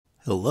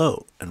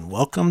Hello, and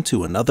welcome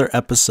to another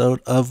episode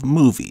of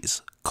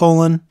Movies,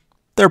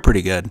 they're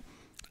pretty good.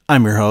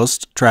 I'm your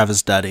host,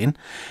 Travis Dudding,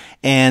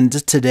 and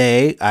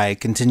today I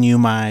continue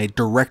my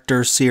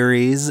director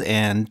series,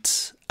 and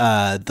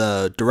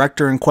the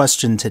director in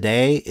question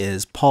today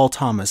is Paul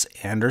Thomas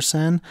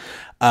Anderson.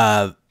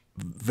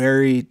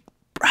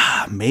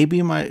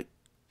 Maybe my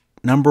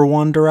number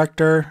one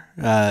director.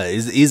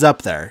 He's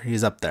up there.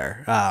 He's up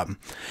there.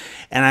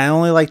 And I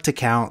only like to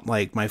count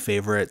like my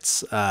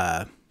favorites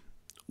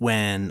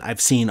when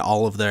I've seen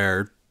all of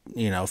their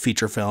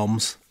feature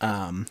films.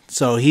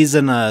 So he's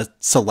in a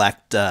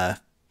select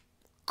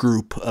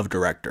group of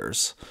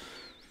directors.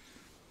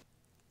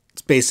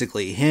 It's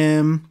basically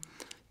him,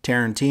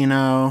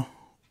 Tarantino,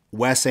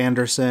 Wes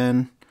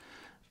Anderson,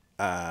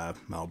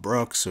 Mel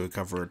Brooks, who we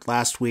covered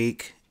last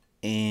week,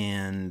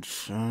 and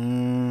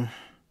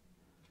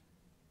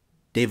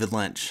David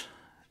Lynch.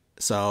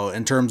 So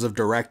in terms of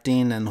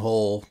directing and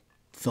whole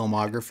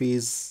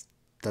filmographies,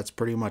 that's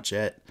pretty much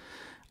it.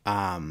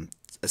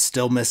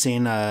 Still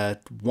missing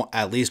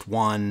at least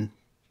one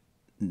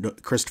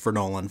Christopher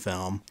Nolan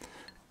film.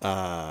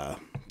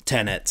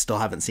 Tenet, still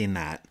haven't seen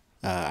that.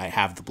 I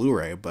have the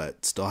Blu-ray,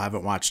 but still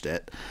haven't watched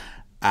it.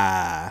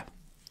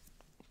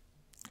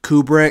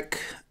 Kubrick,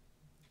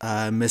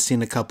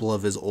 missing a couple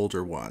of his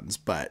older ones,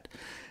 but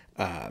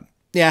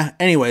yeah.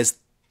 Anyways,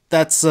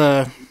 that's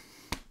neither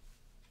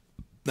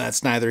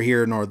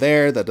here nor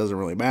there. That doesn't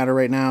really matter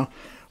right now.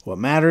 What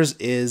matters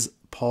is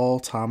Paul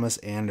Thomas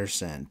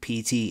Anderson,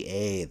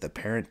 PTA, the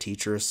Parent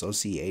Teacher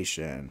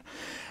Association.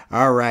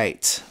 All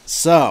right.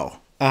 So,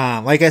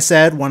 like I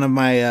said, one of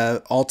my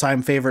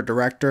all-time favorite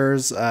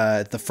directors.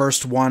 The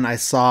first one I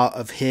saw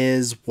of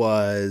his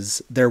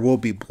was There Will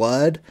Be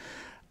Blood.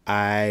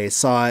 I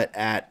saw it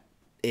at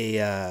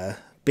a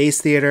base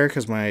theater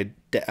because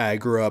I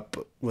grew up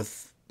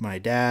with my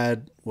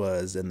dad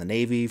was in the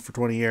Navy for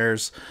 20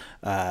 years.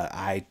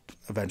 I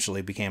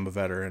eventually became a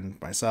veteran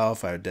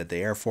myself. I did the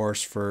Air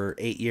Force for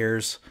 8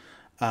 years.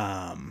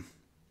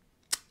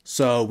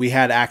 So we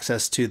had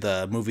access to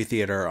the movie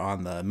theater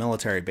on the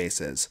military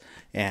bases.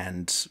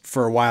 And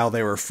for a while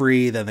they were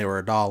free, then they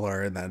were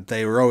 $1, and then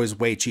they were always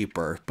way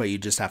cheaper, but you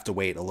just have to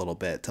wait a little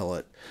bit till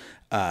it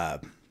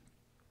had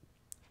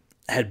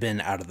been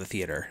out of the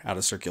theater, out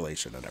of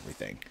circulation and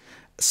everything.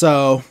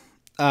 So,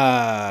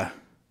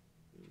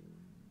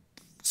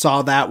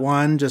 saw that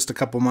one just a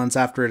couple months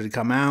after it had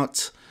come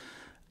out.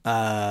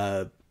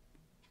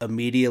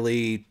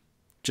 Immediately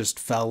just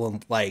fell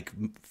in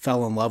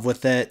love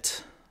with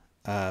it.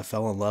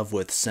 Fell in love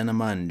with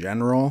cinema in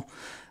general.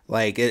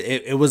 Like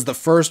it was the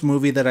first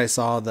movie that I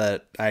saw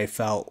that I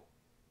felt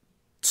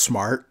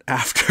smart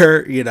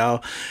after,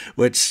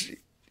 which,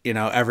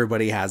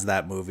 everybody has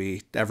that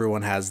movie.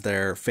 Everyone has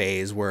their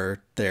phase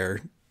where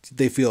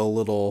they feel a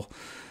little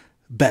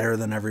better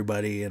than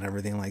everybody and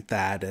everything like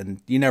that,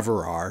 and you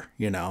never are,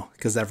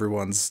 because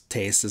everyone's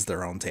taste is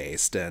their own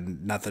taste,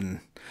 and nothing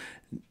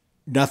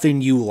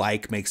you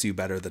like makes you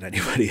better than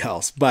anybody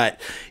else. But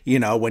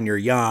when you're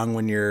young,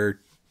 when you're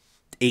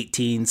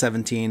 18,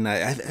 17,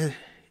 I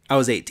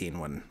was 18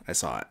 when I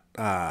saw it,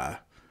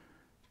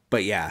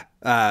 but yeah,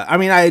 I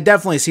mean, I had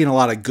definitely seen a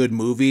lot of good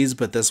movies,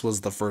 but this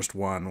was the first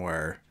one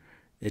where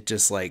it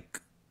just like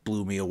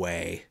blew me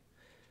away,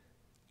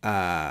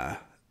 and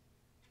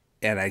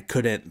I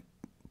couldn't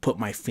put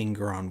my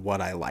finger on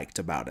what I liked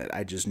about it.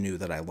 I just knew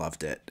that I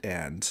loved it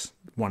and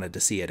wanted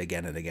to see it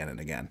again and again and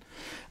again.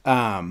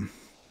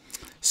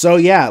 So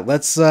yeah,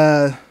 let's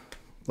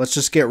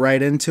just get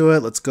right into it.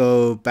 Let's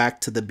go back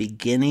to the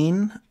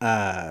beginning.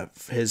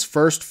 His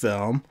first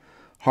film,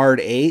 Hard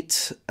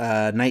Eight,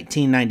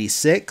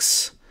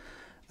 1996,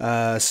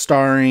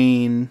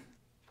 starring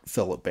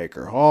Philip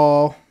Baker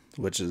Hall,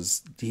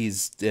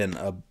 he's in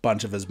a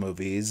bunch of his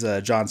movies.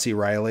 John C.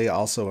 Reilly,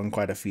 also in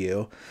quite a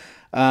few.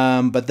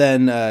 But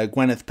then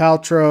Gwyneth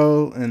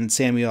Paltrow and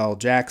Samuel L.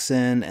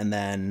 Jackson, and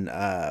then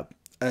a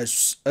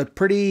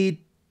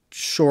pretty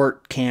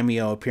short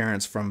cameo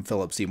appearance from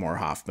Philip Seymour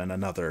Hoffman,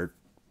 another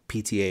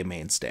PTA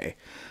mainstay.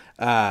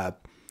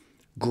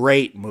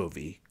 Great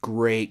movie.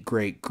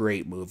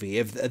 Great movie.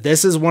 If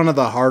this is one of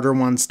the harder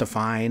ones to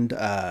find,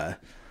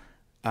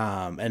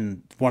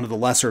 and one of the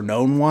lesser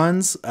known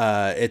ones,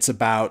 it's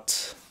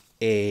about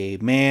a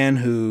man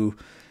who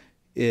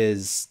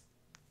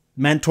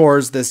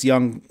mentors this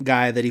young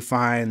guy that he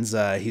finds.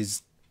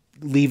 He's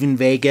leaving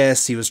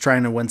Vegas. He was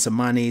trying to win some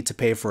money to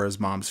pay for his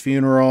mom's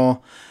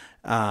funeral.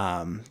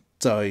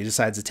 So he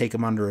decides to take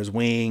him under his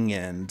wing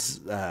and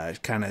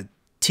kind of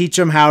teach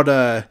him how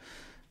to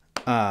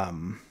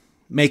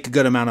make a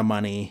good amount of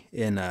money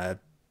in a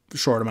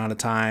short amount of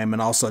time,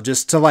 and also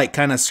just to like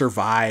kind of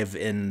survive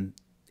in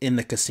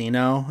the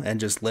casino and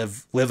just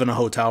live in a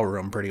hotel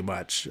room pretty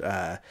much.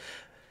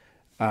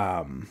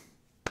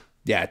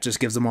 Yeah, it just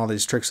gives them all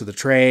these tricks of the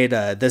trade.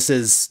 This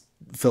is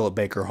Philip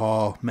Baker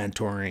Hall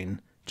mentoring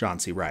John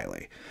C.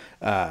 Reilly.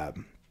 Yeah,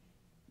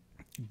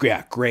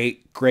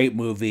 great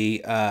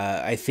movie.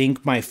 I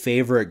think my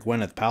favorite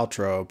Gwyneth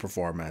Paltrow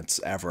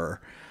performance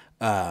ever.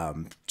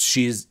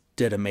 She's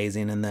did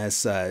amazing in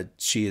this.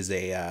 She is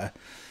a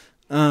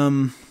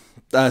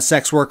A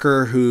sex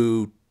worker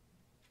who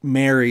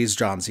marries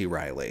John C.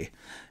 Reilly.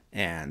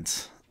 And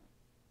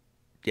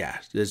yeah,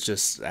 it's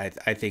just, I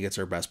think it's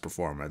her best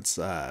performance.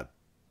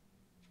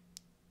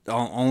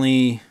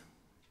 Only,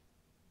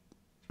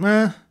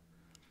 yeah,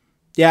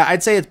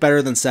 I'd say it's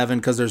better than 7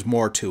 because there's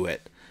more to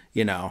it,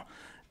 you know.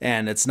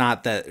 And it's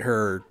not that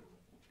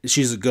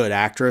she's a good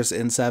actress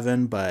in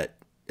 7, but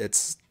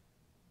it's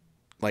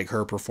like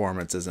her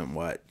performance isn't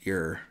what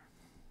you're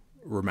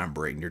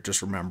remembering. You're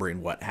just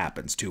remembering what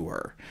happens to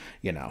her,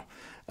 you know.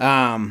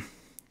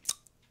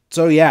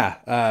 So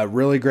yeah,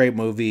 really great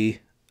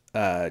movie.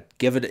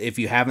 Give it, if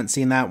you haven't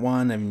seen that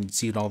one and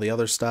seen all the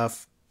other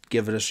stuff,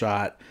 give it a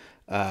shot.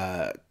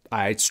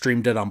 I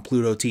streamed it on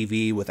Pluto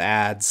TV with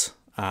ads.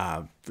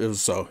 It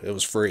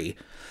was free,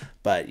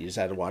 but you just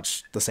had to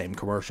watch the same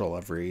commercial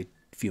every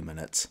few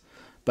minutes.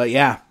 But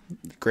yeah,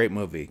 great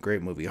movie.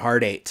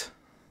 Hard 8.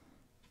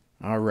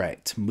 All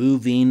right,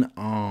 moving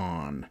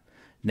on.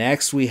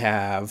 Next we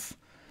have,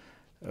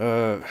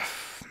 I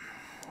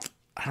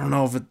don't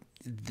know if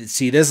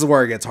see, this is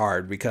where it gets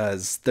hard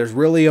because there's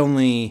really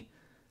only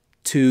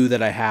 2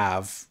 that I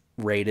have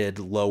rated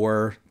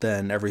lower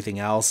than everything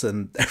else,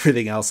 and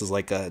everything else is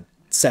like a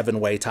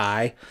 7-way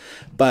tie.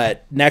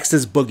 But next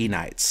is Boogie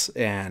Nights,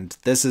 and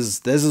this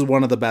is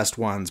one of the best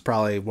ones,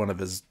 probably one of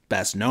his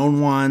best known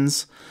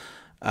ones.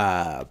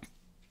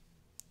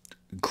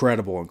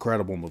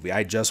 Incredible movie.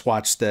 I just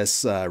watched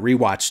this,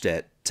 rewatched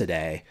it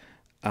today.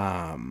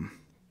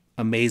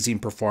 Amazing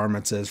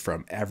performances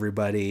from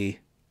everybody.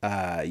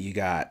 You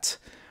got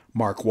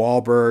Mark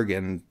Wahlberg,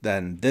 and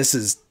then this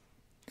is,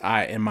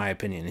 in my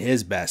opinion,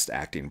 his best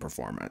acting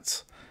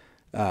performance.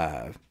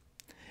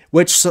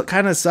 Which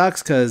kind of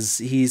sucks because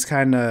he's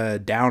kind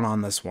of down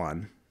on this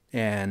one,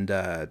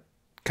 and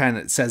kind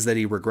of says that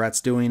he regrets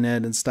doing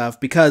it and stuff,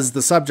 because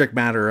the subject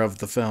matter of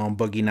the film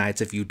Boogie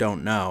Nights, if you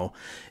don't know,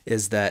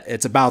 is that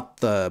it's about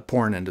the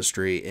porn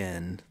industry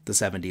in the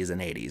 70s and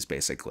 80s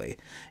basically,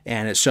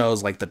 and it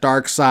shows like the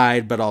dark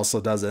side, but also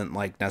doesn't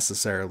like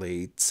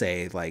necessarily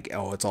say like,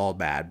 oh, it's all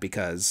bad,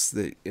 because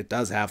it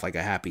does have like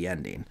a happy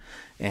ending.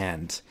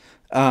 And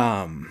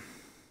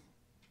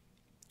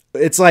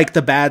it's like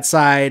the bad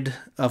side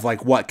of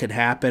like what could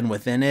happen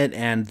within it,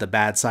 and the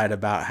bad side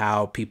about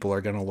how people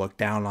are going to look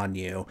down on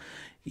you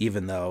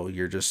even though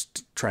you're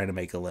just trying to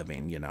make a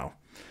living, you know.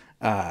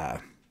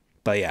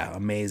 But yeah,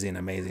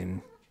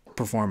 amazing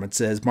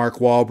performances. Mark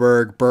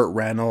Wahlberg, Burt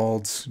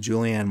Reynolds,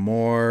 Julianne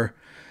Moore,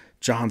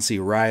 John C.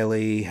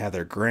 Reilly,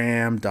 Heather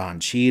Graham, Don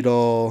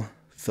Cheadle,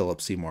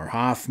 Philip Seymour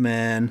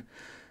Hoffman,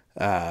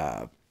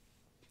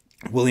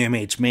 William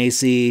H.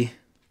 Macy,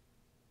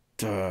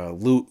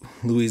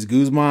 Luis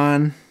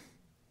Guzman,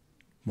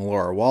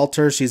 Melora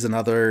Walters. She's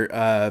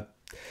another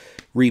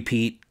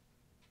repeat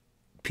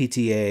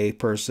PTA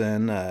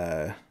person.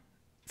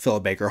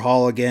 Philip Baker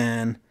Hall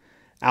again.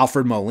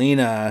 Alfred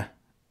Molina,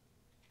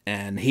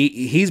 and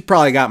he's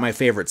probably got my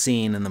favorite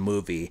scene in the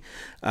movie.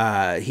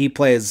 He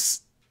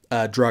plays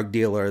a drug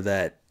dealer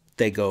that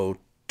they go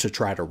to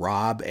try to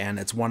rob, and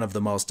it's one of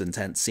the most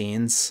intense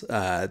scenes.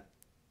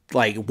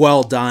 Like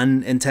well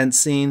done intense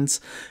scenes,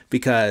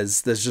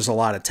 because there's just a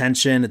lot of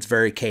tension. It's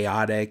very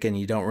chaotic, and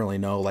you don't really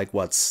know like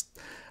what's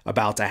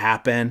about to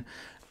happen.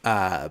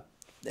 And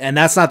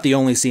that's not the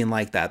only scene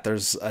like that.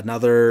 There's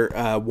another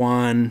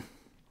one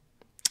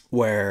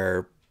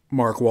where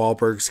Mark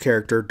Wahlberg's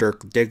character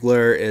Dirk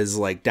Diggler is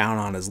like down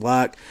on his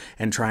luck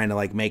and trying to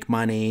like make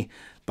money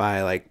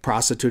by like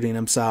prostituting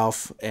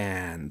himself,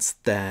 and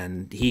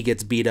then he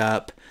gets beat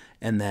up.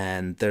 And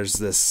then there's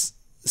this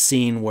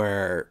scene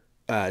where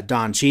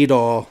Don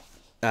Cheadle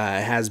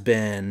has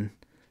been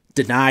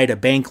denied a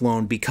bank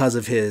loan because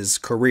of his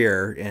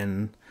career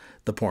in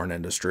the porn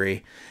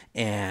industry.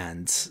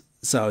 And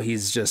so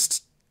he's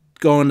just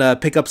going to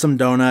pick up some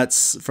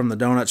donuts from the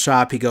donut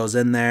shop. He goes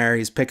in there,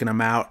 he's picking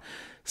them out.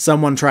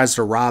 Someone tries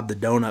to rob the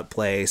donut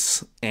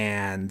place,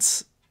 and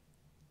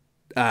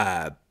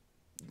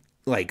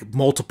like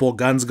multiple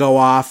guns go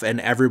off, and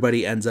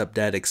everybody ends up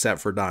dead except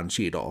for Don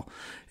Cheadle.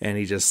 And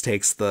he just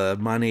takes the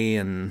money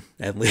and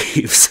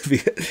leaves.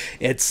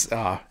 It's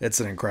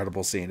an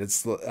incredible scene.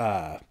 It's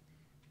I'm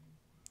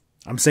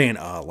saying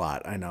a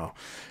lot, I know.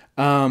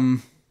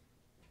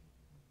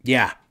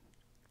 Yeah,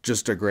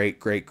 just a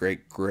great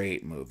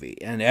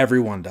movie, and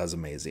everyone does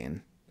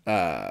amazing.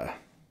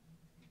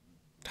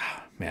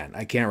 Man,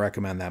 I can't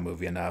recommend that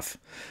movie enough.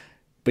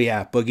 But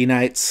yeah, Boogie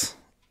Nights.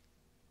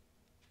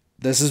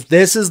 This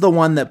is the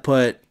one that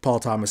put Paul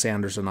Thomas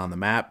Anderson on the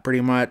map,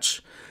 pretty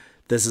much.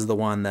 This is the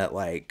one that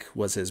like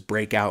was his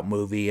breakout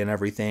movie and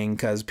everything,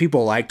 because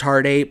people liked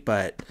Hard 8,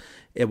 but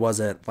it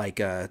wasn't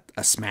like a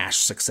smash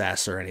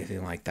success or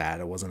anything like that.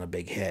 It wasn't a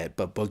big hit,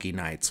 but Boogie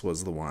Nights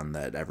was the one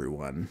that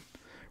everyone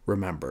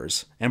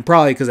remembers, and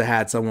probably because it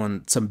had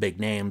some big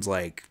names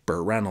like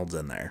Burt Reynolds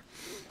in there.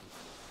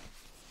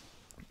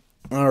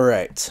 All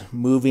right,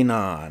 moving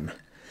on.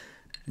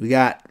 We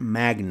got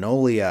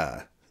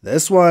Magnolia.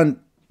 This one's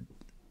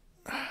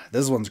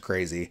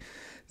crazy.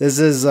 This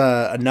is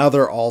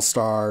another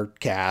all-star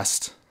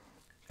cast.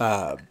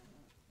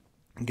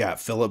 You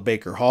got Philip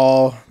Baker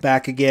Hall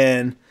back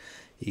again.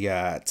 You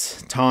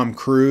got Tom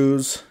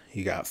Cruise.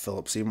 You got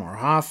Philip Seymour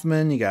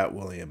Hoffman. You got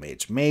William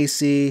H.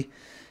 Macy.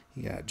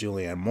 You got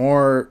Julianne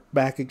Moore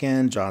back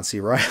again. John C.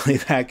 Reilly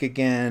back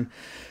again.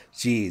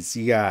 Jeez,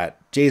 you got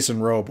Jason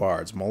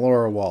Robards,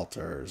 Melora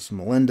Walters,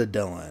 Melinda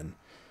Dillon,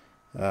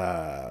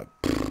 Alfred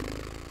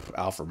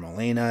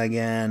Molina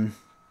again,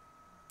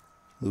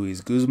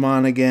 Luis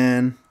Guzman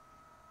again.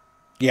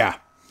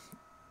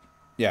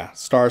 Yeah,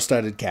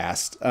 star-studded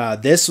cast.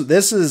 This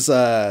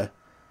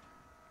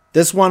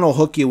one will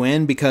hook you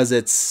in because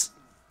it's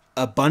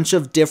a bunch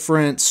of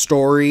different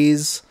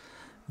stories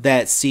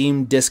that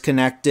seem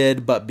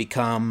disconnected but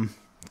become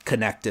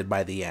connected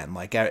by the end.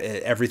 Like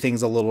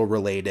everything's a little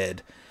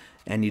related,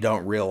 and you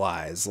don't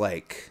realize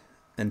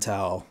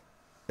until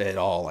it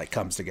all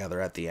comes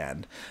together at the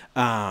end.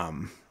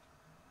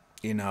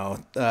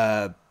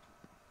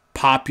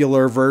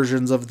 Popular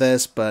versions of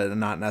this, but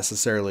not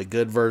necessarily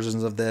good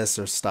versions of this,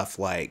 are stuff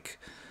like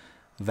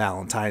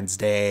Valentine's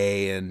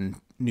Day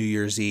and New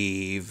Year's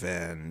Eve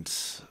and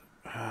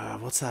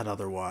what's that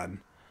other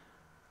one?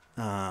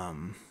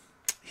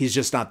 He's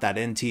Just Not That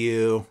Into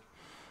You.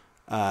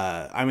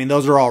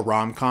 Those are all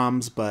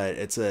rom-coms, but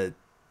it's a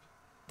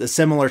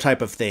similar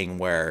type of thing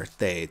where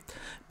they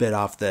bit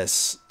off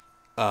this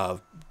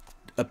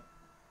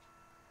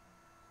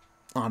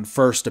on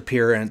first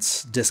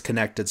appearance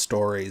disconnected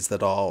stories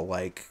that all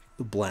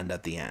blend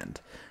at the end.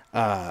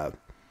 And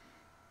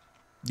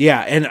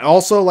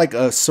also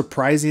a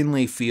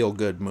surprisingly feel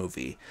good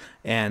movie.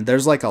 And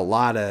there's a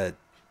lot of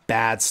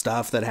bad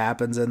stuff that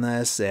happens in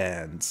this,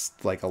 and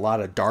a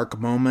lot of dark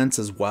moments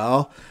as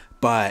well,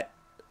 but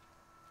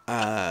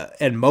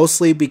and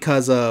mostly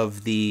because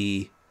of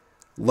the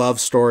love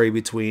story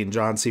between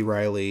John C.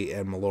 Reilly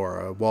and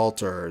Melora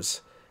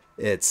Walters,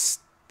 it's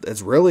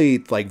really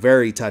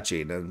very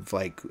touching, and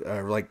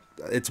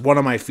it's one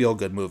of my feel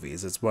good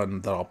movies. It's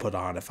one that I'll put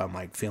on if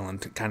I'm feeling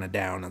kind of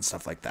down and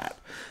stuff like that.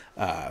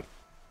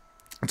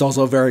 It's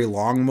also a very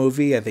long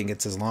movie. I think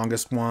it's his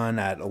longest one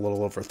at a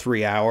little over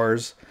 3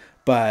 hours.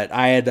 But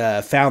I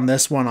had found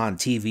this one on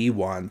TV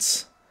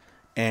once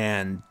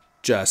and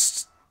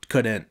just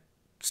couldn't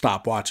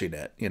stop watching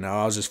it.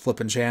 I was just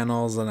flipping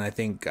channels, and I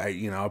think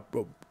I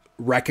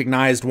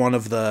recognized one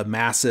of the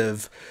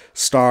massive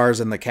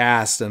stars in the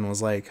cast and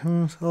was like,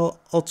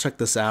 I'll check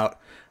this out,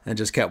 and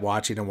just kept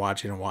watching and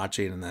watching and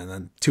watching. And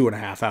then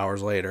 2.5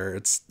 hours later,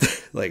 it's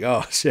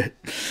oh shit.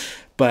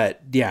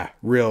 But yeah,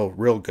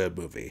 real good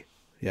movie.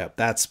 Yep,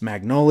 that's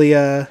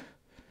Magnolia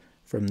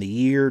from the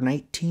year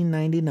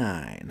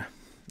 1999.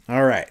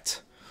 All right,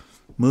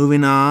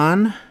 moving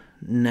on.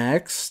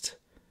 Next,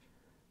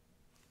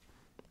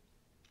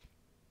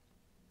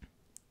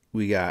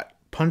 we got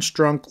Punch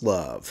Drunk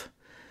Love.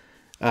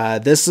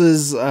 This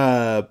was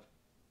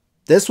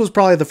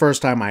probably the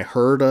first time I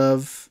heard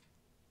of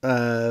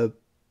a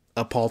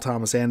Paul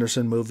Thomas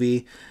Anderson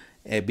movie,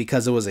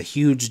 because it was a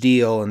huge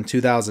deal in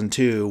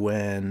 2002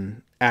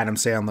 when Adam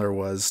Sandler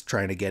was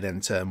trying to get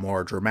into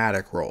more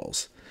dramatic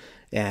roles.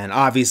 And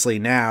obviously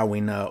now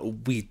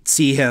we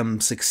see him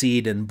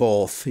succeed in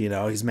both.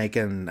 He's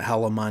making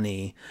hella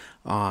money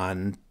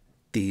on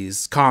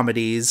these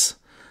comedies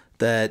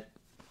that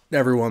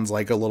everyone's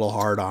a little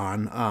hard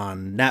on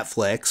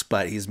Netflix,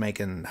 but he's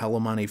making hella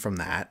money from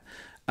that.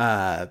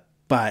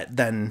 But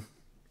then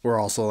we're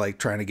also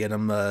trying to get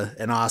him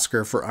an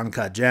Oscar for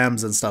Uncut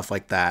Gems and stuff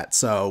like that.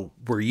 So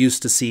we're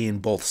used to seeing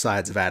both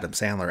sides of Adam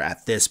Sandler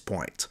at this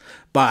point.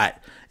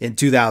 But in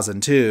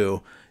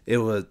 2002,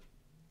 there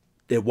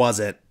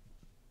wasn't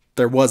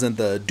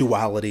the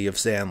duality of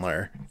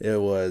Sandler. It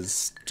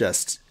was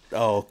just,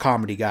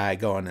 comedy guy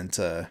going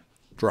into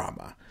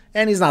drama.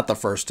 And he's not the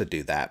first to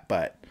do that,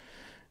 but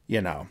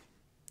even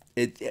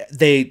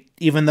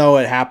though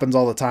it happens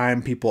all the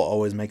time, people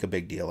always make a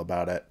big deal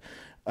about it.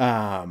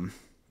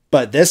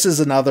 But this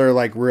is another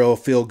real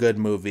feel good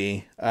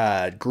movie.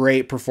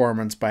 Great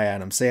performance by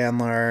Adam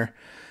Sandler.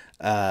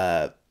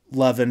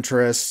 Love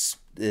interest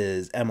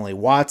is Emily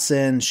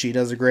Watson. She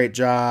does a great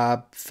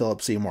job.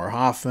 Philip Seymour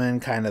Hoffman,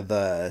 kind of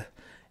the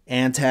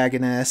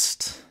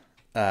antagonist.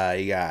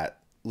 You got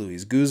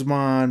Luis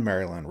Guzman,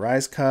 Marilyn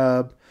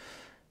Rice-Cub,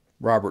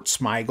 Robert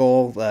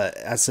Smigel, the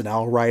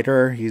SNL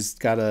writer. He's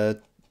got a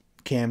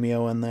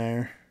cameo in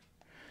there.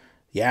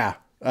 Yeah.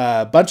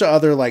 A bunch of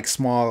other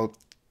small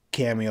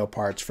cameo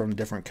parts from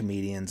different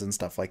comedians and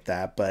stuff like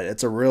that. But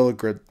it's a real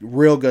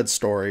good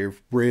story.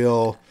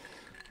 Real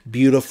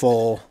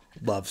beautiful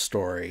love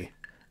story.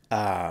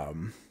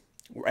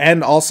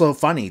 And also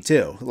funny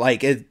too.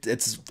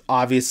 It's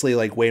obviously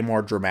way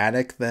more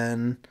dramatic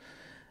than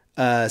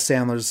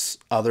Sandler's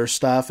other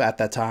stuff at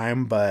that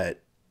time, but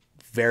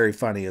very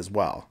funny as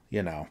well,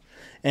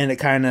 and it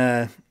kind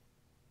of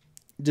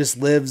just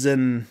lives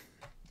in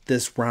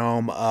this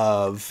realm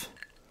of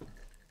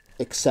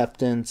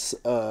acceptance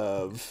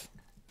of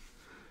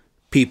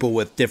people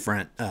with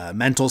different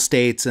mental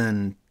states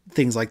and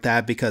things like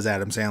that, because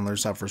Adam Sandler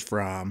suffers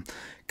from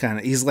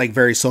he's like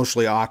very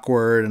socially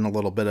awkward and a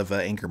little bit of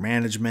anger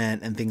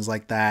management and things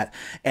like that.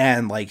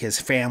 And like his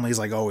family's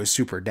like always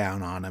super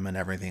down on him and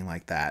everything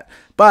like that.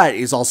 But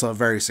he's also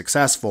very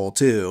successful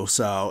too.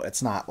 So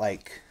it's not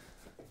like,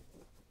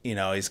 he's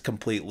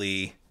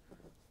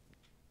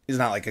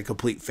not like a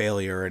complete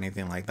failure or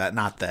anything like that.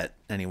 Not that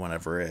anyone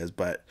ever is,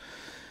 but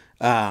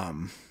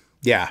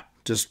yeah,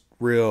 just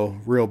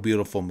real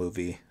beautiful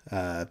movie.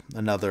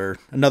 Another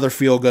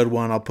feel good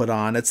one I'll put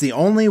on. It's the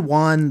only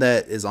one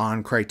that is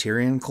on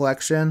Criterion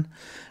Collection,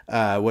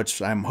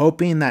 which I'm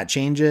hoping that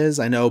changes.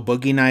 I know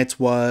Boogie Nights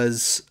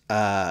was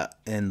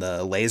in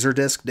the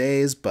Laserdisc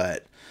days,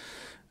 but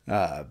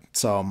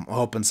so I'm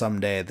hoping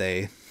someday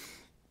they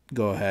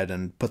go ahead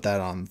and put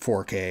that on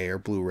 4K or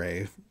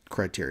Blu-ray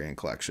Criterion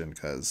Collection,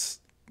 because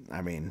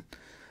I mean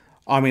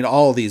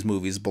all of these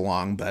movies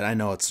belong, but I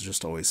know it's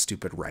just always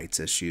stupid rights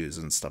issues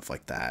and stuff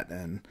like that.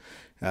 And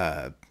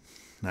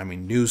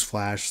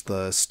newsflash,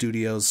 the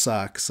studios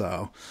suck,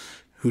 so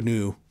who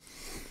knew?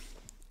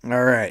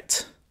 All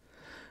right,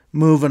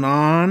 moving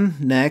on.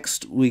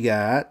 Next we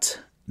got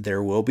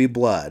There Will Be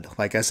Blood.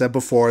 Like I said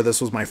before,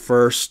 this was my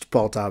first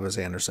Paul Thomas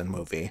Anderson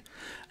movie.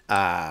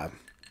 I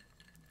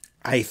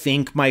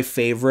think my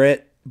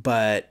favorite,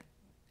 but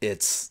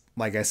it's,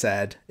 like I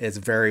said, it's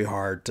very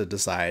hard to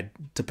decide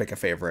to pick a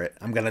favorite.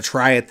 I'm going to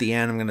try at the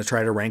end. I'm going to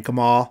try to rank them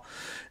all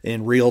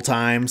in real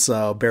time,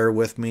 so bear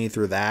with me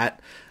through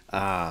that.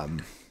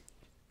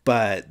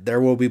 But There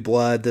Will Be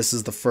Blood, this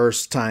is the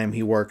first time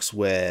he works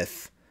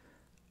with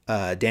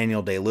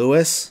Daniel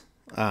Day-Lewis.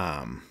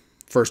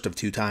 First of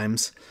two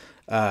times.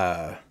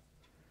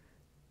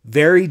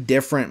 Very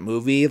different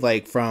movie,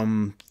 like,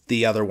 from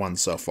the other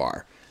ones so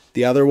far.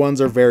 The other ones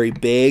are very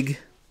big.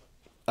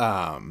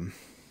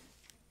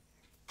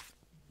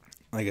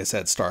 Like I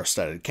said,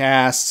 star-studded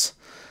casts,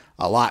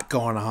 a lot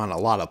going on, a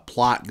lot of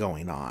plot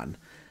going on.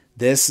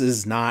 This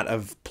is not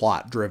a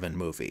plot-driven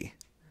movie.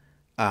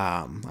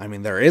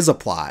 There is a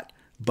plot,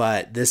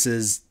 but this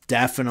is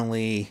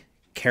definitely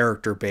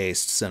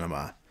character-based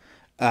cinema.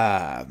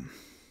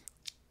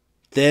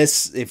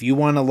 This, if you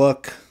want to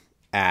look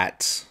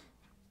at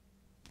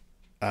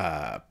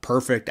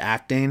perfect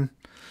acting,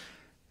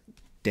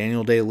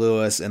 Daniel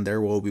Day-Lewis and There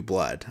Will Be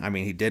Blood.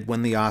 He did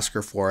win the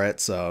Oscar for it,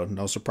 so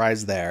no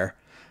surprise there.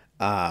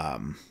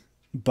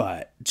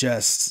 But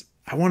just,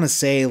 I want to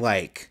say,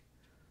 like,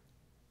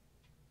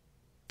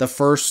 the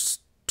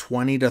first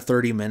 20 to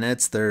 30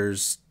 minutes,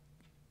 there's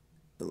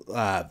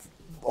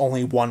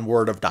only one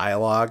word of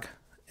dialogue,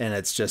 and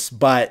it's just,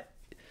 but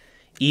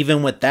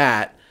even with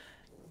that,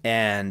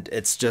 and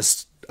it's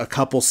just a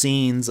couple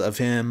scenes of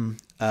him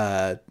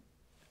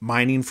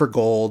mining for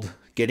gold,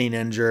 getting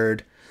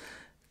injured,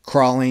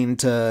 crawling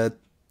to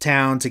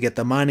town to get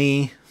the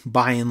money,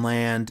 buying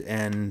land,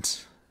 and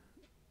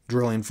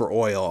drilling for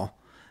oil.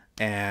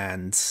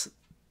 And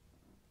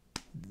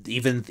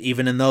even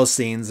in those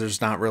scenes,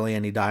 there's not really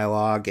any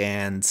dialogue,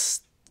 and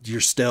you're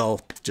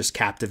still just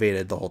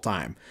captivated the whole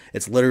time.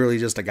 It's literally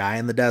just a guy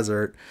in the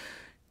desert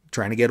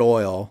trying to get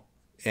oil,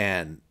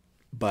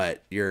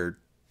 but you're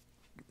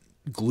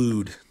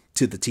glued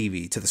to the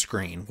TV, to the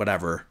screen,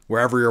 wherever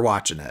you're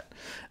watching it.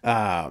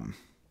 But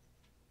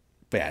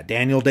yeah,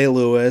 Daniel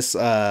Day-Lewis,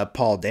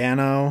 Paul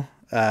Dano,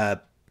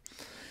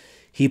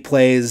 he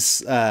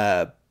plays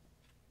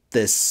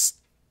this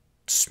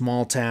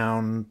small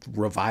town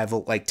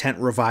revival, like tent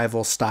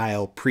revival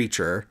style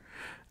preacher.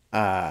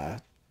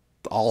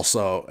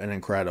 Also an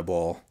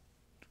incredible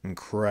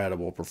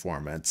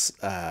performance.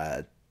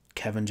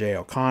 Kevin J.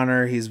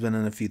 O'Connor, he's been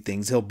in a few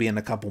things. He'll be in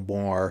a couple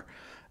more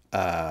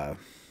Paul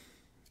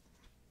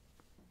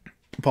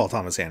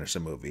Thomas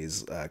Anderson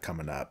movies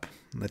coming up.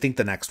 I think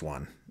the next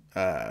one.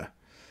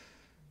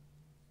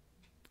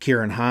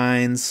 Kieran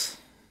Hines.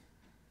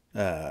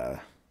 Then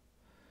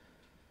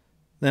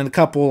a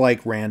couple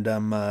like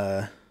random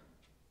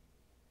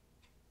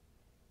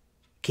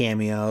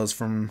cameos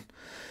from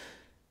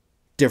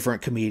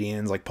different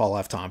comedians, like Paul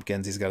F.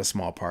 Tompkins. He's got a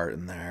small part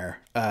in there.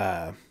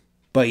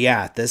 But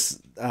yeah,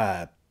 this,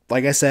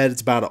 like I said,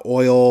 it's about an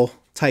oil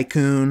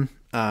tycoon.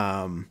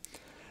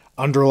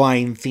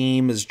 Underlying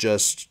theme is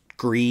just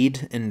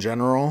greed in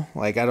general.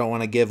 Like, I don't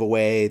want to give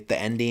away the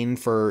ending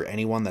for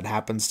anyone that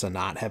happens to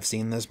not have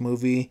seen this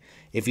movie.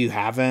 If you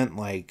haven't,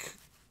 like,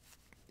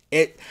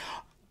 it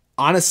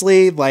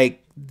honestly,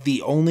 like,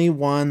 the only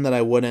one that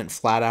I wouldn't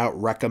flat out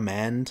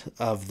recommend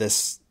of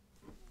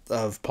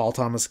Paul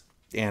Thomas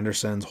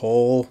Anderson's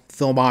whole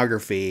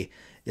filmography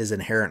is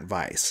Inherent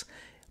Vice.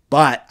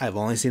 But I've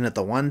only seen it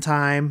the one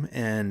time,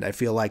 and I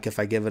feel like if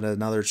I give it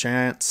another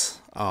chance,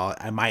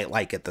 I might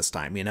like it this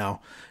time,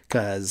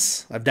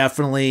 because I've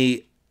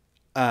definitely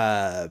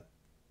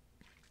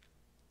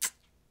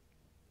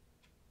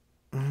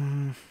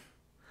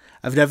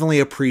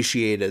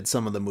appreciated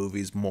some of the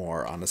movies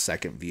more on a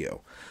second view.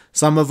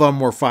 Some of them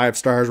were 5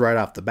 stars right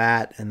off the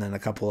bat, and then a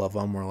couple of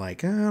them were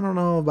like, I don't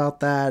know about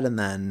that, and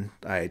then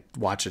I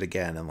watch it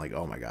again and like,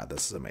 oh my god,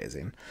 this is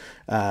amazing.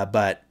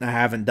 But I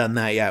haven't done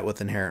that yet with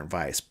Inherent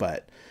Vice.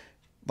 But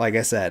like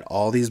I said,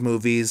 all these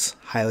movies,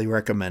 highly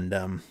recommend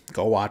them.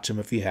 Go watch them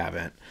if you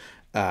haven't.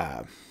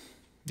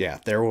 Yeah,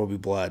 There Will Be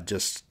Blood,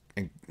 just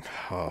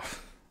oh,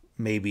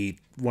 maybe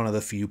one of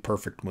the few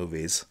perfect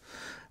movies.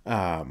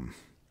 All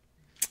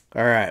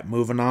right,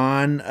 moving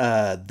on.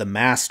 The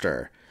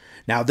Master.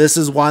 Now, this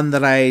is one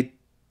that I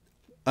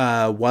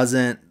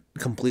wasn't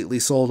completely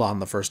sold on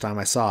the first time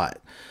I saw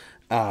it.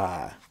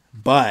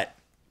 But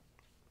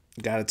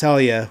gotta tell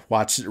you,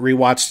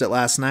 rewatched it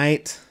last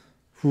night.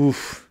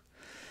 Oof.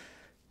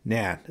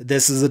 Man,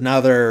 this is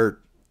another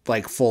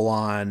like full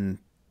on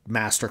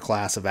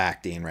masterclass of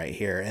acting right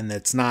here, and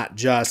it's not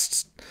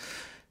just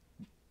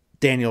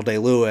Daniel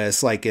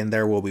Day-Lewis like in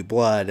There Will Be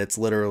Blood. It's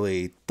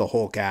literally the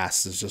whole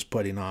cast is just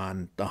putting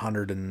on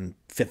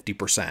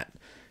 150%.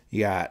 You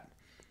got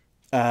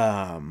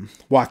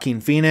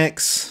Joaquin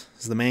Phoenix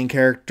is the main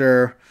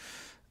character.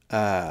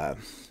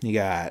 You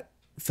got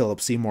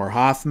Philip Seymour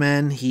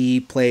Hoffman.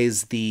 He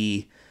plays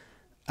the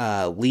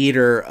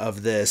leader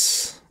of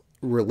this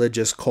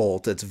religious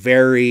cult. It's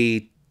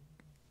very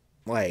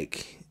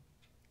like,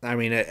 I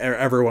mean,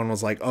 everyone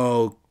was like,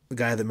 oh, the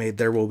guy that made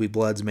There Will Be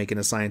Blood's making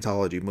a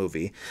Scientology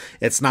movie.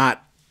 It's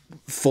not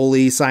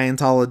fully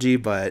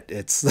Scientology, but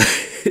it's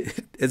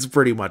it's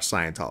pretty much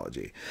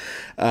Scientology.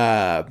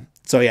 So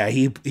yeah,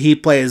 he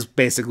plays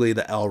basically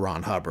the L.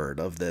 Ron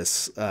Hubbard of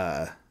this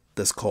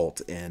this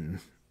cult in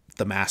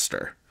The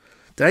Master.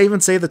 Did I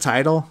even say the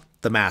title?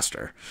 The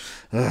Master.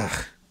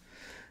 Ugh.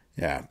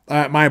 Yeah,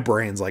 my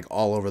brain's like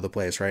all over the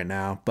place right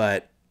now,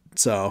 but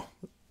so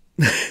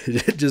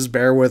just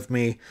bear with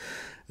me.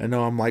 I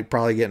know I'm like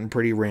probably getting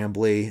pretty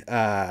rambly.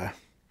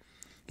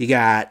 You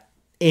got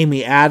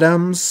Amy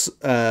Adams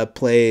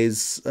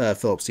plays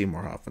Philip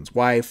Seymour Hoffman's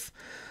wife.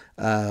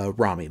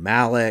 Rami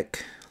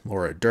Malek,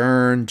 Laura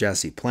Dern,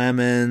 Jesse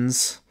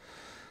Plemons.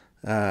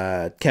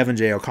 Kevin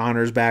J.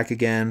 O'Connor's back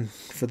again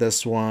for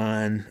this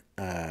one.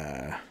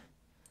 Yeah,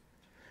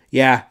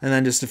 and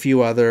then just a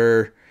few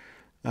other.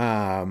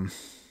 You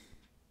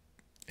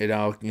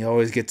know, he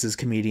always gets his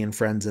comedian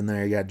friends in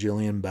there. You got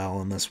Jillian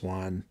Bell in this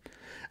one.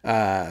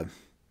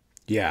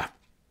 Yeah.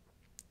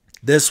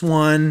 This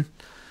one,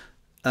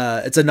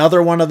 it's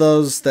another one of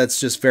those that's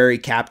just very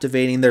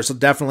captivating. There's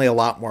definitely a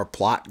lot more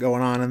plot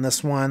going on in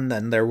this one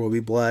than There Will Be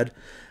Blood.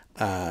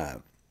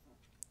 And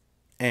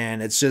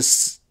it's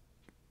just,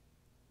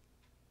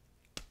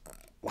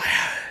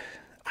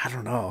 I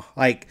don't know.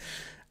 Like,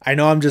 I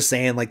know I'm just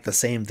saying like the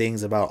same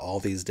things about all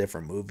these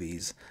different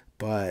movies,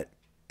 but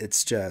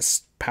it's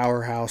just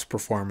powerhouse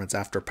performance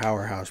after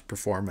powerhouse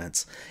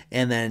performance.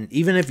 And then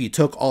even if you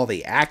took all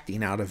the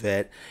acting out of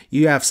it,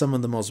 you have some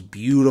of the most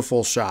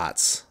beautiful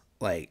shots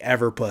like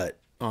ever put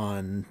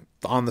on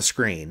the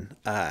screen.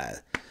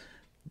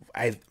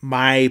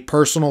 My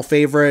personal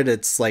favorite,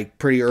 it's like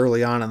pretty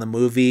early on in the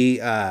movie,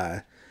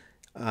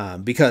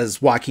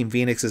 because Joaquin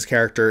Phoenix's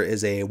character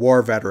is a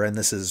war veteran.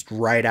 This is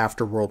right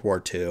after World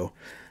War II.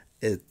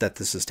 That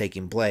this is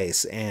taking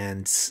place,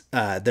 and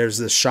there's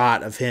this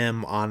shot of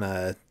him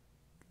on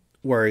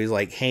where he's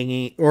like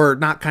hanging, or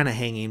not kind of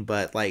hanging,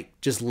 but like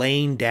just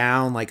laying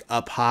down like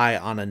up high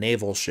on a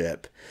naval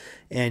ship,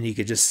 and you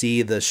could just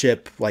see the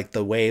ship, like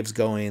the waves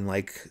going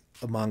like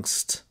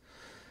amongst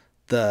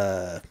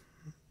the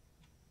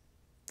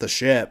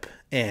ship,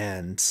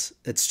 and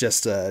it's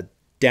just a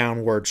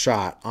downward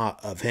shot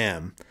of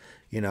him,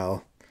 you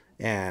know,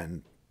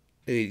 and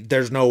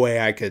there's no way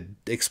I could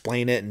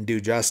explain it and do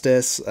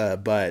justice,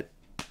 but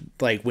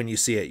like when you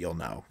see it, you'll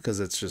know, because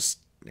it's just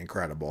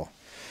incredible.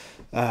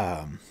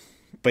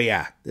 But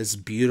yeah, this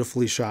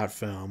beautifully shot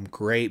film,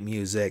 great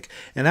music,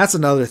 and that's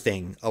another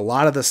thing. A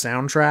lot of the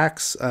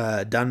soundtracks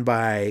done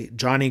by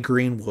Johnny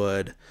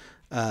Greenwood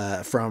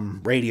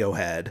from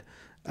Radiohead,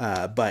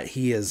 but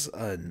he is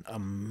an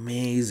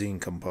amazing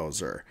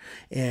composer,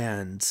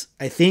 and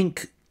I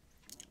think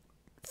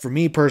for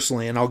me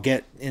personally, and I'll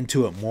get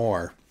into it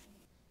more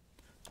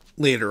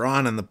later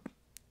on in the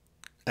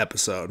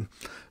episode,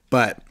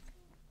 but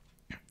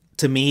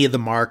to me, the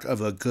mark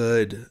of a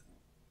good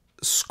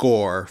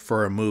score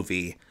for a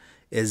movie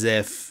is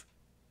if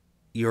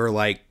you're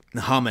like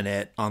humming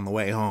it on the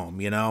way home,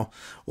 you know,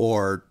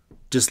 or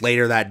just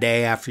later that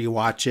day after you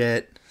watch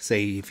it.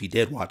 Say if you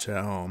did watch it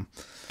at home,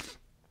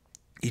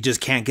 you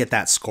just can't get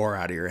that score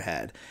out of your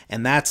head,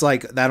 and that's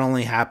like, that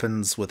only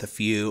happens with a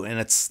few, and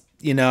it's,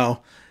 you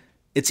know,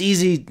 it's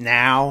easy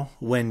now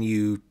when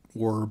you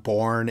were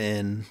born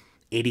in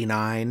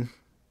 89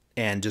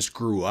 and just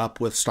grew up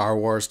with Star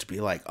Wars to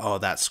be like, oh,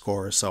 that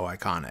score is so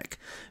iconic,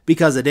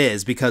 because it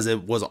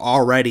was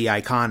already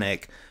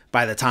iconic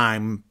by the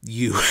time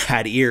you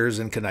had ears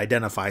and could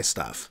identify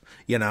stuff,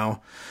 you know.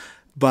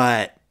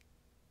 But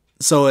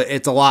so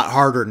it's a lot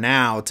harder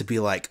now to be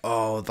like,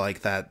 oh,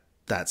 like that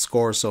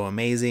score is so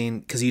amazing,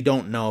 because you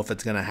don't know if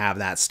it's going to have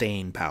that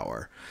staying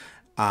power.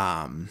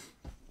 And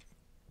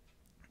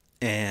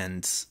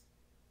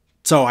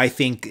so I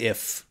think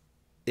if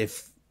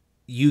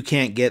you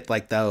can't get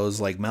like those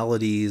like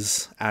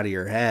melodies out of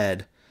your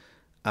head,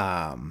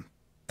 then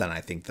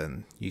I think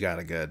then you got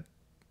a good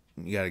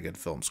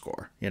film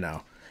score, you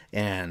know.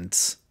 And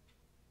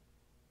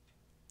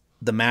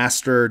The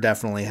Master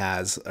definitely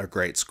has a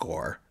great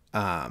score.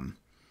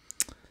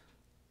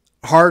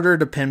 harder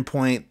to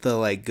pinpoint the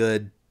like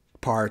good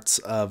parts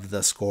of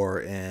the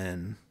score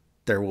in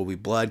There Will Be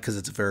Blood because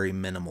it's a very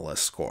minimalist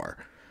score.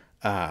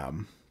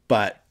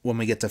 But when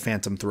we get to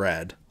Phantom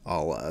Thread,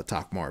 I'll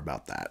talk more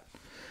about that.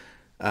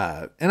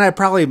 And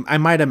I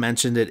might have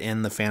mentioned it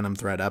in the Phantom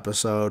Thread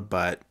episode,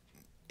 but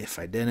if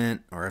I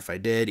didn't, or if I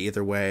did,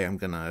 either way, I'm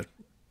gonna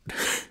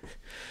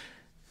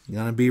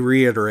be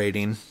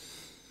reiterating.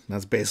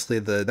 That's basically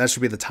that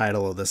should be the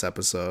title of this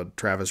episode.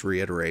 Travis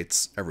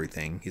reiterates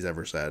everything he's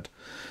ever said.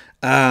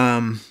 All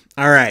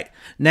right.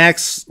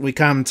 Next, we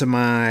come to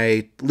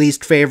my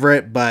least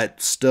favorite, but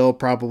still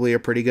probably a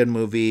pretty good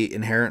movie,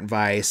 Inherent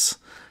Vice.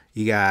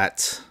 You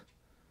got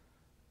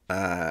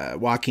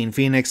Joaquin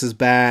Phoenix is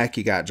back.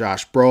 You got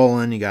Josh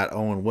Brolin. You got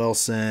Owen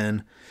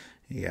Wilson.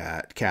 You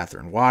got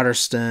Catherine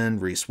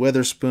Waterston, Reese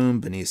Witherspoon,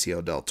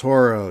 Benicio del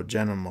Toro,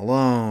 Jenna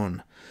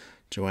Malone,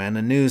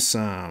 Joanna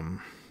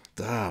Newsom.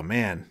 Oh,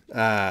 man.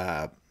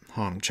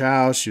 Hong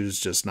Chow, she was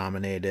just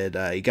nominated.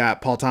 You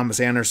got Paul Thomas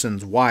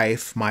Anderson's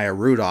wife, Maya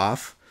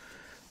Rudolph.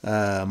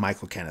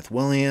 Michael Kenneth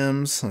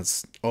Williams.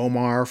 That's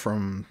Omar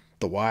from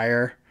The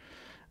Wire.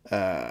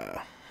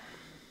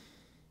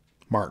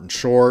 Martin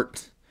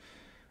Short.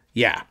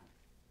 Yeah.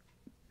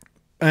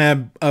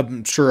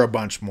 I'm sure a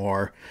bunch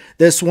more.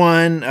 This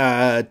one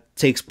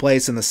takes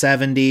place in the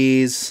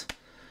 70s.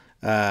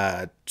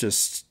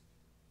 Just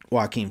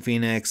Joaquin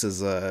Phoenix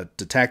is a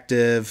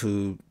detective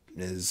who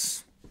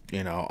is,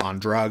 on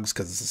drugs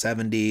because it's the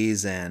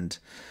 70s, and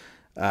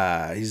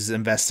he's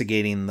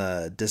investigating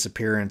the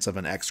disappearance of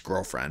an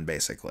ex-girlfriend,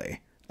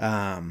 basically.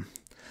 Like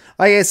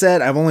I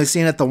said, I've only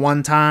seen it the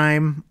one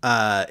time.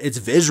 It's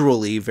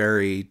visually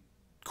very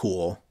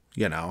cool,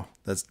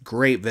 That's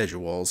great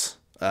visuals,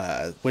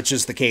 which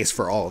is the case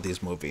for all of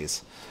these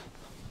movies.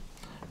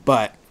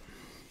 But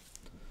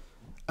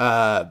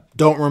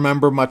don't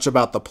remember much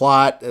about the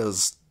plot. It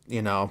was,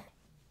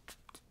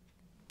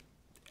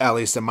 at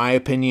least in my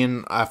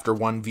opinion, after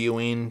one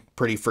viewing,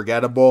 pretty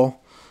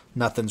forgettable.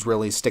 Nothing's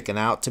really sticking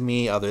out to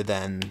me other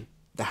than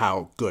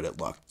how good it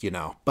looked,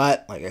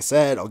 But like I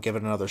said, I'll give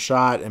it another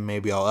shot, and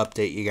maybe I'll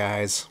update you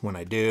guys when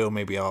I do.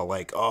 Maybe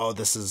I'll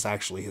this is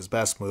actually his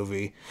best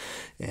movie,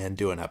 and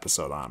do an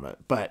episode on it.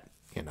 But,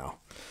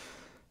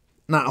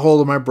 not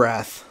holding my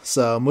breath.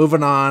 So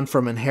moving on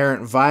from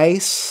Inherent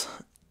Vice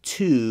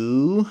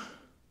to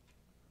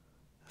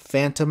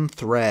Phantom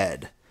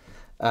Thread.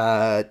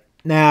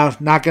 Now,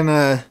 not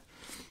gonna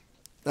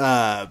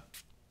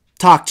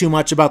talk too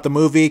much about the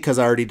movie because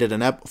I already did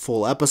a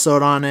full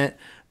episode on it,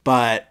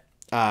 but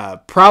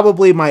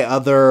probably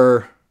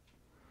the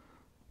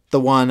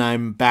one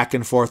I'm back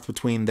and forth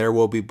between There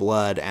Will Be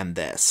Blood and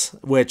this,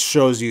 which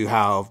shows you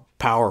how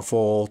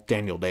powerful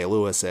Daniel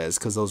Day-Lewis is,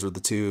 because those are the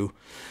two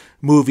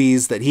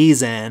movies that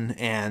he's in,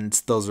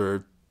 and those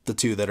are the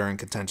two that are in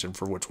contention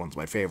for which one's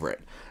my favorite.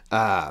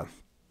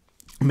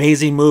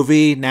 Amazing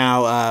movie.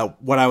 Now,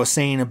 what I was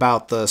saying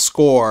about the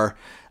score,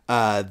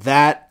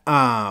 that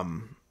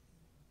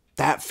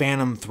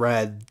Phantom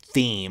Thread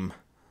theme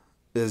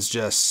is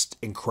just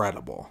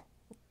incredible.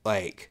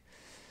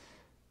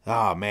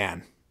 Oh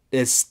man,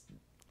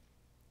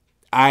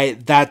 I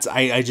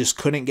just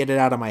couldn't get it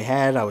out of my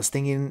head. I was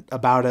thinking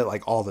about it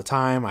all the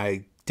time.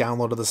 I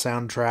downloaded the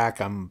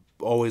soundtrack. I'm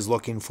always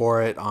looking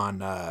for it on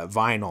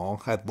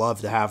vinyl. I'd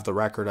love to have the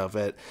record of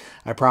it.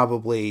 I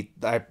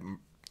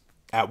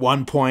at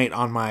one point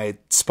on my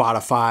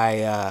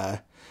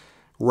Spotify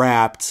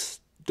Wrapped,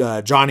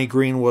 Johnny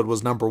Greenwood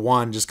was number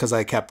one just because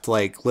I kept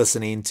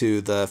listening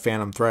to the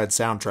Phantom Thread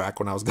soundtrack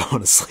when I was going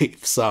to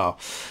sleep. So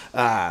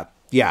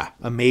yeah,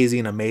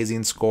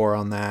 amazing score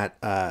on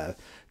that.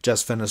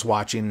 Just finished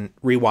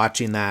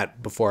rewatching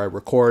that before I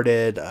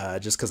recorded,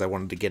 just because I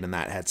wanted to get in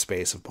that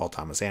headspace of Paul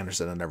Thomas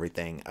Anderson and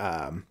everything.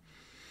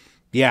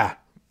 Yeah,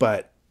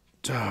 but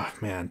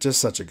man,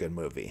 just such a good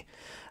movie.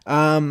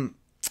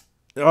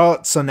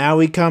 So now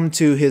we come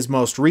to his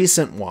most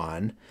recent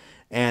one,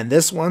 and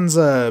this one's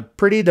a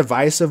pretty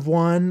divisive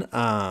one,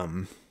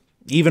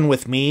 even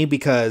with me,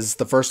 because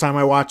the first time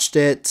I watched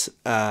it,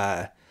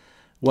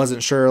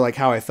 wasn't sure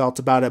how I felt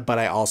about it, but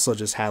I also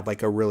just had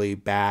a really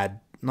bad,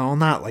 no,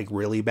 not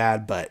really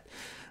bad, but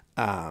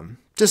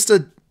just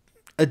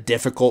a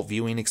difficult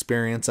viewing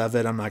experience of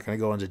it. I'm not going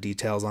to go into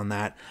details on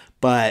that,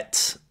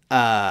 but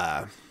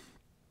so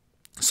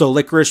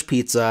Licorice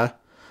Pizza,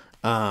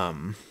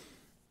 like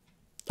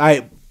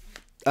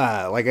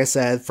I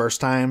said,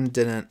 first time,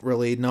 didn't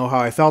really know how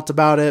I felt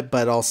about it,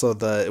 but also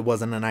it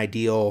wasn't an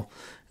ideal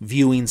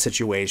viewing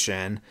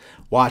situation.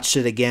 Watched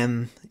it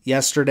again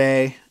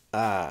yesterday,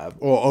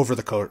 over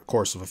the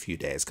course of a few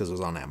days, because it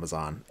was on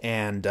Amazon,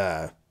 and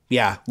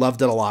yeah,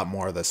 loved it a lot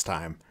more this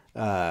time.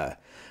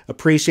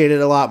 Appreciated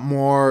it a lot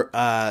more.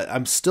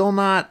 I'm still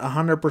not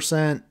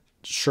 100%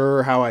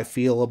 sure how I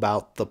feel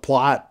about the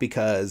plot,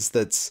 because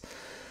it's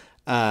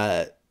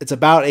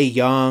about a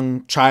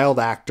young child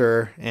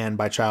actor, and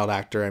by child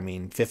actor I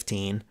mean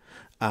 15,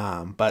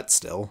 but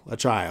still a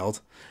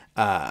child,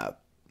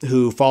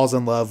 who falls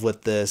in love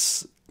with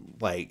this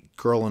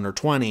girl in her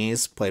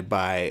 20s, played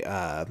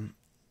by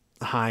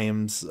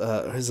Himes.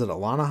 Is it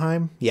Alana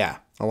Haim? Yeah,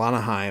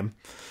 Alana Haim.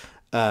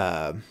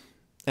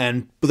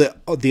 And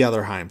the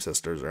other Haim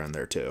sisters are in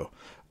there too.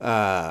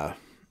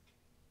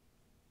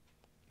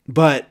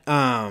 But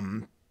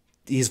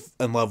he's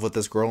in love with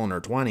this girl in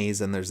her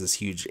 20s, and there's this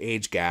huge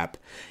age gap,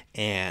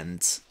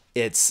 and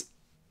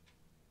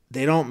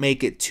they don't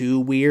make it too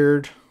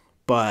weird,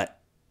 but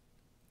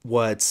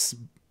what's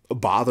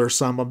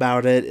bothersome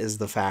about it is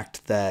the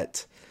fact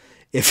that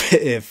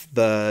if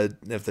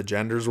the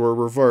genders were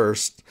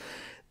reversed,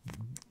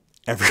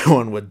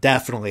 everyone would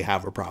definitely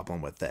have a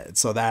problem with it.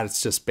 So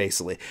that's just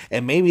basically,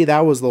 and maybe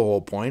that was the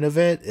whole point of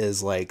it,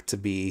 is like to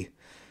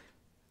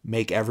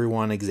make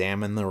everyone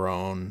examine their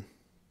own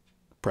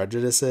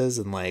prejudices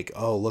and like,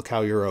 oh, look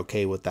how you're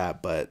okay with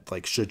that, but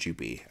like, should you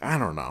be? I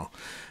don't know.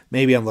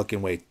 Maybe I'm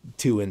looking way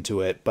too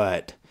into it,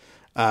 but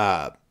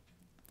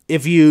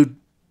if you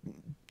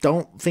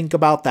don't think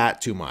about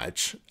that too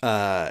much,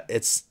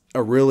 it's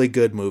a really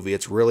good movie.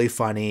 It's really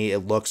funny.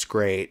 It looks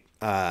great.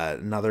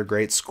 Another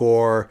great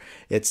score.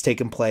 It's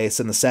taken place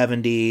in the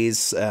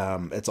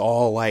 70s. It's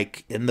all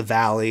like in the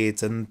valley.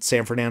 It's in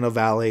San Fernando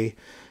Valley.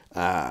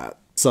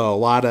 So a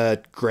lot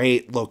of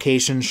great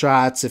location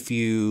shots if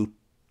you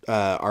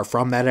are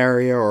from that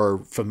area or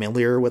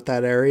familiar with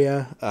that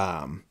area.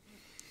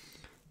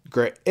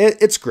 Great.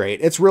 It's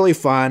great. It's really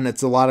fun.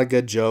 It's a lot of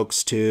good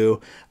jokes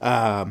too.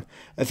 I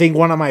think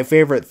one of my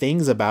favorite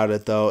things about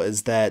it though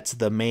is that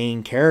the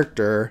main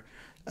character,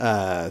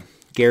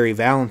 Gary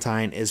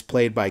Valentine, is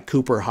played by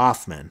Cooper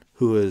Hoffman,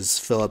 who is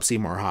Philip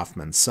Seymour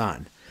Hoffman's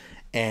son.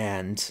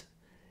 And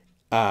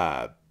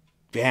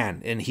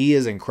and he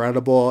is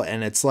incredible,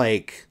 and it's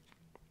like,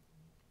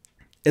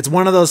 it's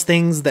one of those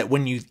things that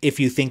if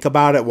you think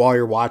about it while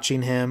you're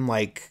watching him,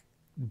 like,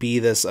 be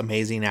this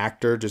amazing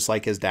actor just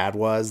like his dad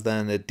was,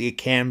 then it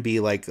can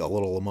be like a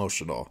little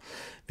emotional,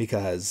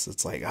 because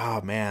it's like, oh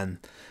man,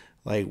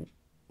 like,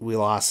 we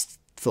lost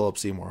Philip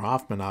Seymour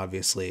Hoffman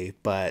obviously,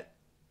 but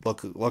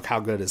look how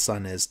good his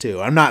son is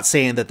too. I'm not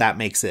saying that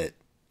makes it,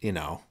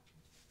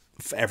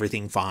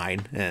 everything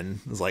fine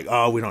and it's like,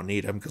 oh, we don't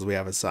need him because we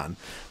have his son.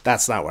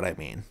 That's not what I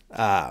mean.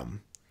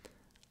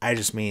 I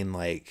just mean,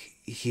 like,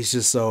 he's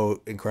just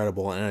so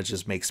incredible, and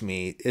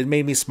it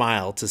made me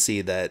smile to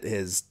see that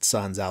his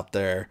son's out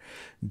there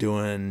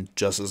doing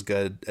just as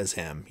good as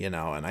him, and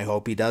I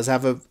hope he does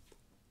have a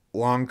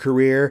long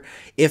career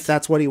if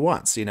that's what he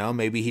wants.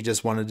 Maybe he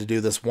just wanted to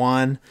do this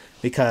one,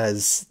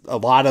 because a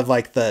lot of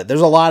there's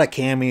a lot of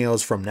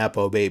cameos from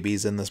Nepo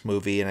babies in this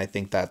movie, and I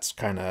think that's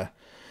kind of,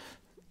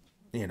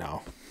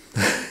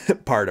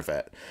 part of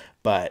it.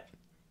 But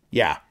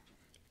yeah,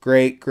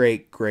 great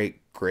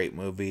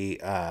movie.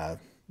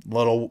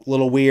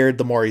 Little weird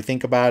the more you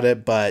think about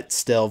it, but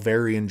still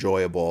very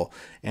enjoyable,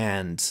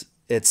 and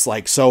it's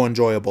like so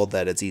enjoyable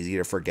that it's easy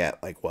to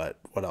forget like what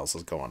else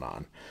is going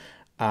on.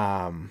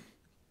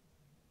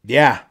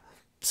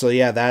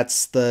 So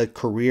that's the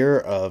career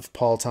of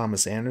Paul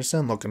Thomas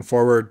Anderson. Looking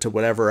forward to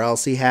whatever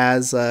else he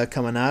has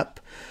coming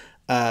up.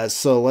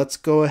 So let's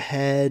go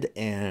ahead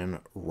and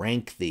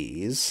rank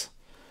these.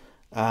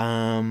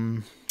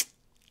 I'm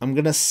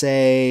gonna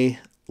say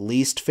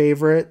least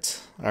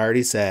favorite, I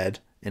already said,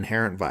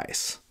 Inherent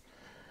Vice.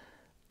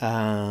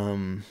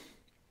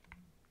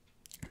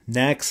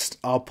 Next,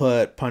 I'll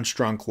put Punch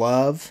Drunk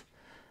Love.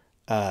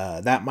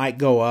 That might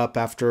go up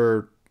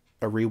after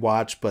a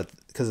rewatch, but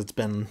because it's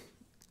been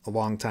a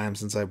long time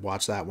since I've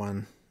watched that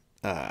one.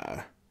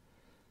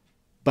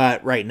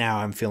 But right now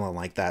I'm feeling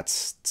like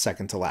that's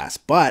second to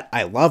last. But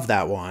I love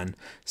that one.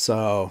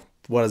 So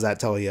what does that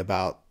tell you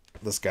about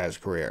this guy's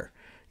career?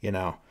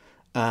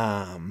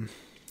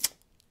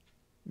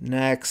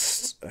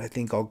 Next, I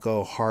think I'll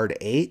go Hard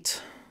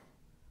 8.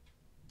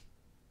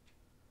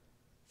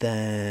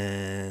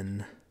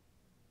 Then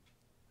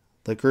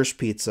Licorice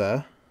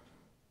Pizza.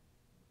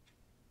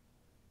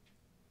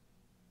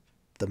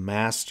 The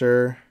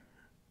Master.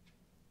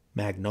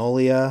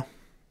 Magnolia.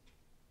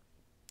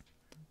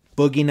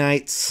 Boogie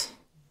Nights.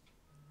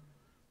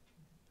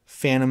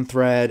 Phantom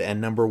Thread. And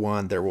number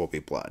 1, There Will Be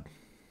Blood.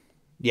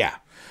 Yeah.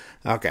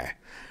 Okay.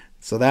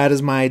 So that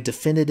is my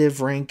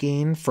definitive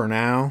ranking for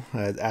now,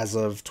 as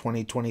of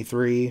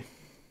 2023,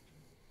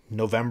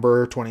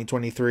 November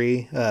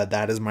 2023.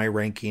 That is my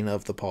ranking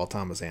of the Paul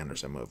Thomas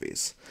Anderson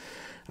movies.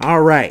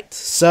 All right,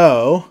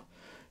 so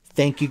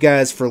thank you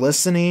guys for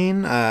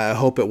listening. I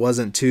hope it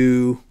wasn't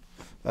too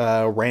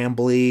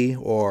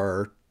rambly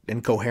or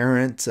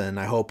incoherent, and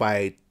I hope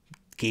I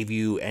gave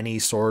you any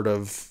sort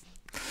of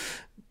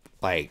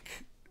like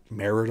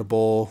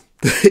meritable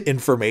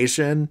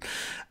information.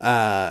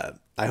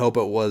 I hope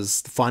it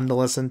was fun to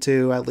listen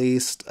to, at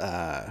least.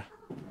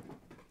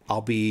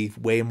 I'll be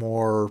way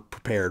more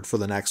prepared for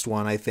the next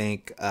one, I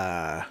think.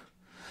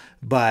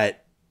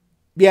 But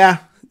yeah,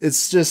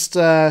 it's just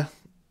one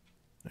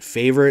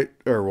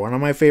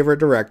of my favorite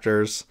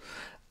directors.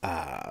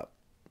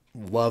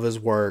 Love his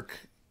work.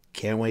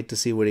 Can't wait to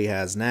see what he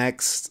has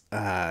next.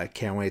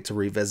 Can't wait to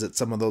revisit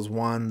some of those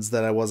ones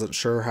that I wasn't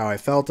sure how I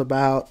felt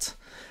about.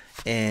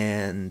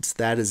 And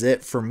that is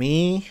it for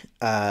me.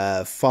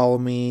 Follow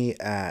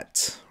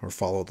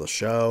the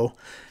show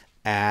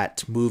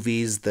at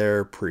Movies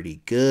They're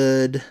Pretty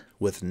Good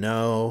with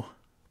no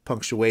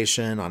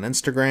punctuation on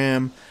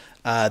Instagram.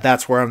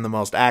 That's where I'm the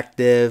most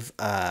active.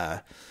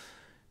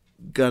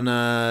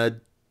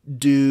 Gonna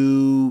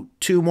do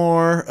 2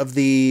 more of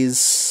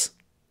these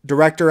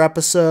director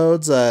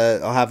episodes.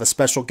 I'll have a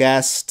special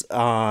guest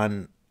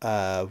on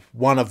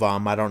one of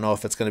them. I don't know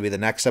if it's going to be the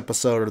next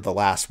episode or the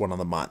last one of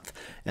the month.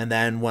 And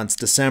then once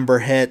December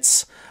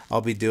hits,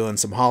 I'll be doing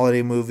some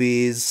holiday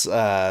movies,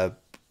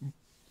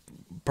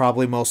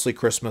 probably mostly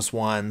Christmas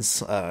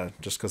ones,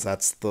 just because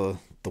that's the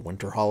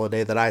winter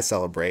holiday that I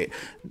celebrate.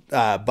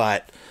 Yeah,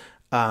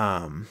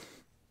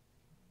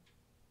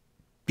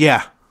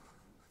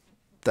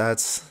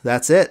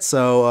 that's it.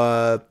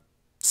 So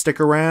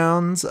stick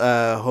around.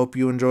 Hope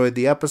you enjoyed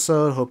the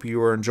episode. Hope you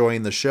were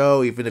enjoying the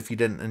show, even if you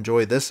didn't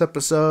enjoy this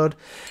episode.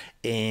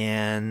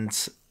 And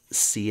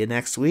see you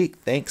next week.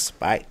 Thanks.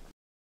 Bye.